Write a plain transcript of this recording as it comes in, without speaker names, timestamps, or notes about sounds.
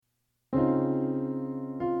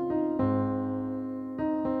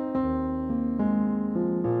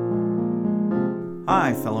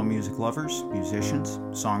Hi, fellow music lovers, musicians,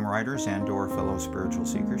 songwriters, and/or fellow spiritual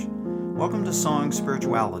seekers. Welcome to Song,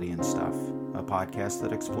 Spirituality, and Stuff, a podcast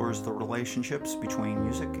that explores the relationships between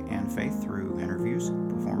music and faith through interviews,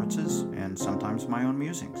 performances, and sometimes my own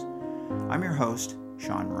musings. I'm your host,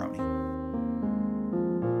 Sean Roney.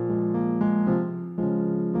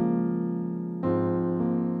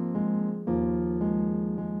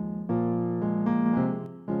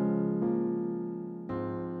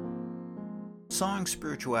 Song,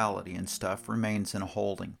 Spirituality, and Stuff remains in a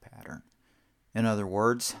holding pattern. In other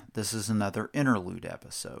words, this is another interlude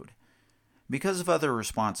episode. Because of other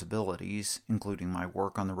responsibilities, including my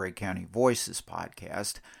work on the Ray County Voices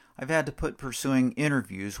podcast, I've had to put pursuing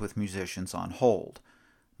interviews with musicians on hold.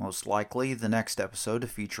 Most likely, the next episode to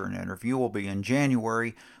feature an interview will be in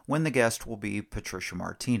January, when the guest will be Patricia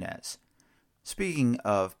Martinez. Speaking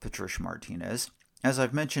of Patricia Martinez, as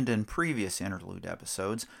I've mentioned in previous interlude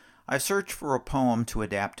episodes, I've searched for a poem to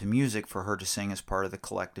adapt to music for her to sing as part of the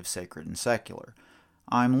collective Sacred and Secular.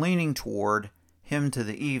 I'm leaning toward Hymn to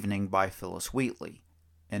the Evening by Phillis Wheatley,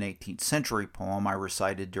 an 18th century poem I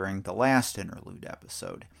recited during the last interlude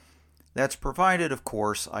episode. That's provided, of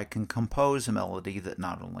course, I can compose a melody that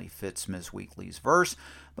not only fits Ms. Wheatley's verse,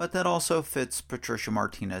 but that also fits Patricia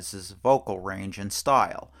Martinez's vocal range and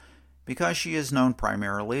style. Because she is known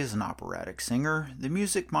primarily as an operatic singer, the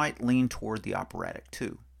music might lean toward the operatic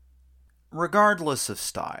too. Regardless of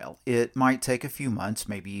style, it might take a few months,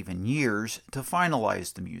 maybe even years, to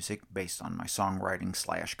finalize the music based on my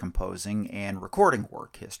songwriting/composing and recording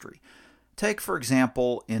work history. Take, for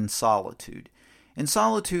example, In Solitude. In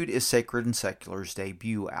Solitude is Sacred and Secular's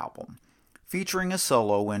debut album. Featuring a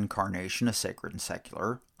solo incarnation of Sacred and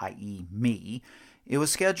Secular, i.e. me, it was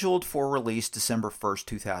scheduled for release December 1st,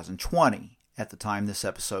 2020, at the time this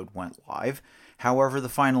episode went live. However, the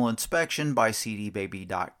final inspection by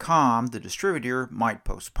cdbaby.com, the distributor, might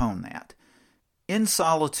postpone that. In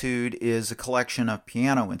Solitude is a collection of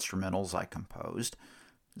piano instrumentals I composed.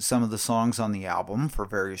 Some of the songs on the album, for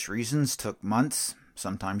various reasons, took months,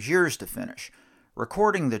 sometimes years to finish.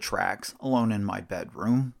 Recording the tracks, alone in my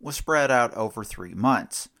bedroom, was spread out over 3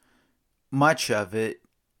 months. Much of it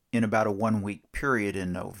in about a 1-week period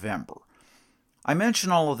in November. I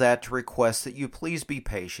mention all of that to request that you please be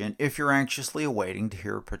patient if you're anxiously awaiting to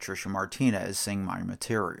hear Patricia Martinez sing my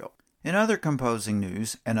material. In other composing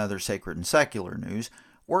news and other Sacred and Secular news,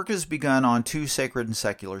 work has begun on 2 Sacred and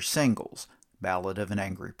Secular singles, Ballad of an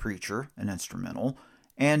Angry Preacher, an instrumental,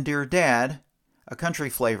 and Dear Dad, a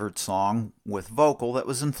country-flavored song with vocal that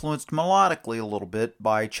was influenced melodically a little bit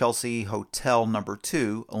by Chelsea Hotel No.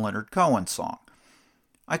 2, a Leonard Cohen song.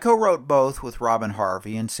 I co-wrote both with Robin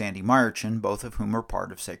Harvey and Sandy Meyerchen, both of whom are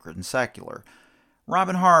part of Sacred and Secular.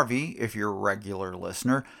 Robin Harvey, if you're a regular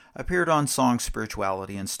listener, appeared on Song,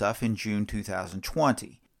 Spirituality, and Stuff in June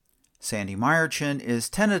 2020. Sandy Meyerchen is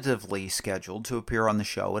tentatively scheduled to appear on the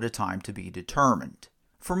show at a time to be determined.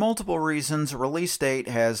 For multiple reasons, a release date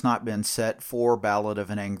has not been set for Ballad of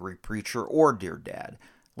an Angry Preacher or Dear Dad.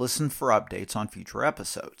 Listen for updates on future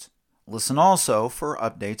episodes. Listen also for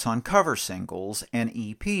updates on cover singles and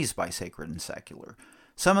EPs by Sacred and Secular.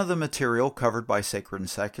 Some of the material covered by Sacred and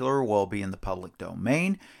Secular will be in the public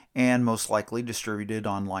domain and most likely distributed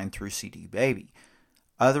online through CD Baby.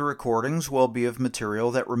 Other recordings will be of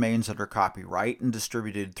material that remains under copyright and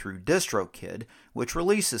distributed through DistroKid, which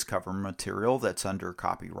releases cover material that's under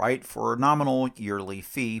copyright for a nominal yearly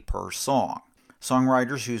fee per song.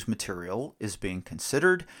 Songwriters whose material is being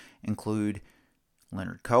considered include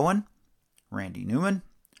Leonard Cohen, Randy Newman,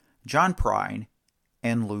 John Prine,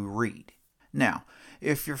 and Lou Reed. Now,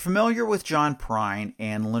 if you're familiar with John Prine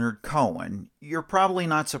and Leonard Cohen, you're probably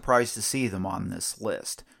not surprised to see them on this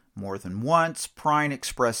list. More than once, Prine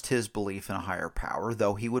expressed his belief in a higher power,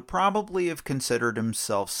 though he would probably have considered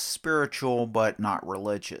himself spiritual but not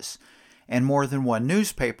religious. And more than one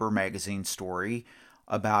newspaper magazine story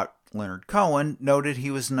about Leonard Cohen noted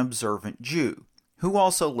he was an observant Jew, who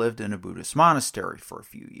also lived in a Buddhist monastery for a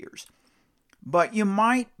few years. But you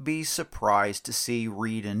might be surprised to see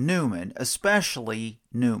Reed and Newman, especially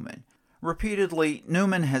Newman. Repeatedly,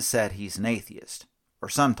 Newman has said he's an atheist, or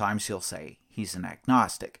sometimes he'll say he's an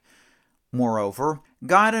agnostic. Moreover,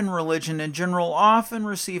 God and religion in general often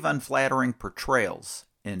receive unflattering portrayals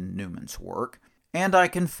in Newman's work, and I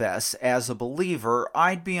confess, as a believer,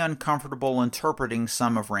 I'd be uncomfortable interpreting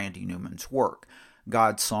some of Randy Newman's work,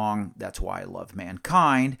 God's song, That's Why I Love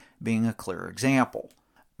Mankind, being a clear example.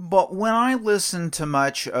 But when I listen to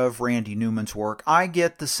much of Randy Newman's work, I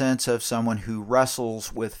get the sense of someone who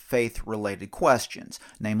wrestles with faith-related questions,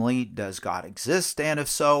 namely, does God exist, and if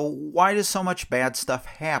so, why does so much bad stuff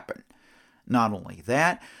happen? Not only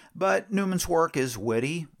that, but Newman's work is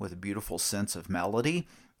witty, with a beautiful sense of melody,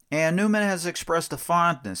 and Newman has expressed a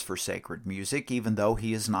fondness for sacred music even though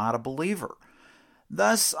he is not a believer.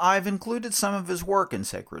 Thus, I've included some of his work in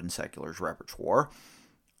Sacred and Secular's repertoire.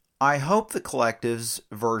 I hope the collective's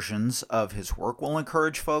versions of his work will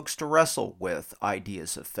encourage folks to wrestle with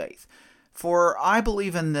ideas of faith. For I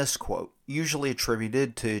believe in this quote, usually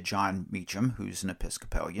attributed to John Meacham, who's an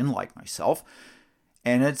Episcopalian like myself,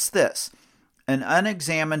 and it's this: an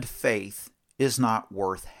unexamined faith is not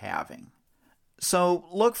worth having. So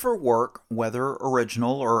look for work, whether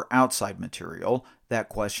original or outside material, that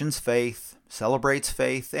questions faith, celebrates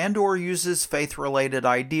faith, and or uses faith-related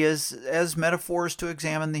ideas as metaphors to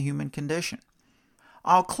examine the human condition.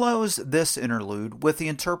 I'll close this interlude with the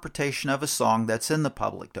interpretation of a song that's in the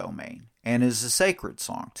public domain, and is a sacred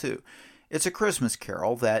song too. It's a Christmas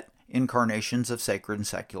carol that incarnations of Sacred and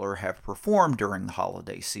Secular have performed during the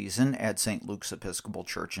holiday season at St. Luke's Episcopal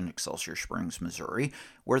Church in Excelsior Springs, Missouri,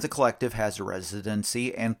 where the collective has a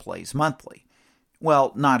residency and plays monthly.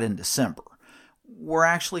 Well, not in December. We're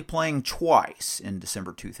actually playing twice in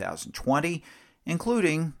December 2020,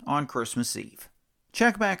 including on Christmas Eve.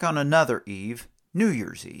 Check back on another Eve, New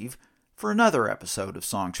Year's Eve, for another episode of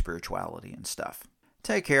Song, Spirituality, and Stuff.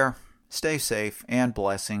 Take care, stay safe, and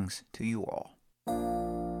blessings to you all.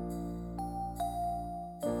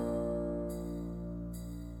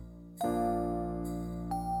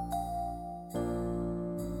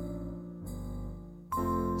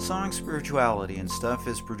 Song, Spirituality, and Stuff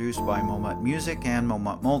is produced by Momut Music and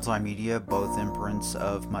Momut Multimedia, both imprints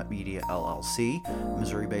of Mutt Media LLC,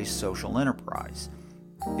 Missouri-based social enterprise.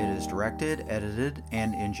 It is directed, edited,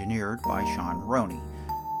 and engineered by Sean Roney.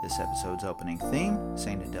 This episode's opening theme,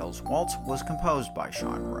 St. Adele's Waltz, was composed by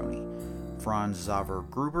Sean Roney. Franz Xaver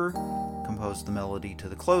Gruber composed the melody to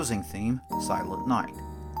the closing theme, Silent Night.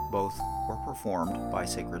 Both were performed by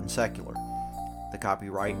Sacred and Secular. The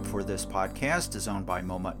copyright for this podcast is owned by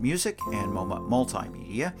Momut Music and Momut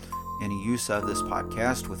Multimedia. Any use of this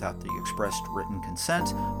podcast without the expressed written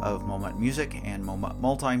consent of Momut Music and Momut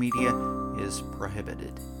Multimedia is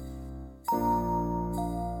prohibited.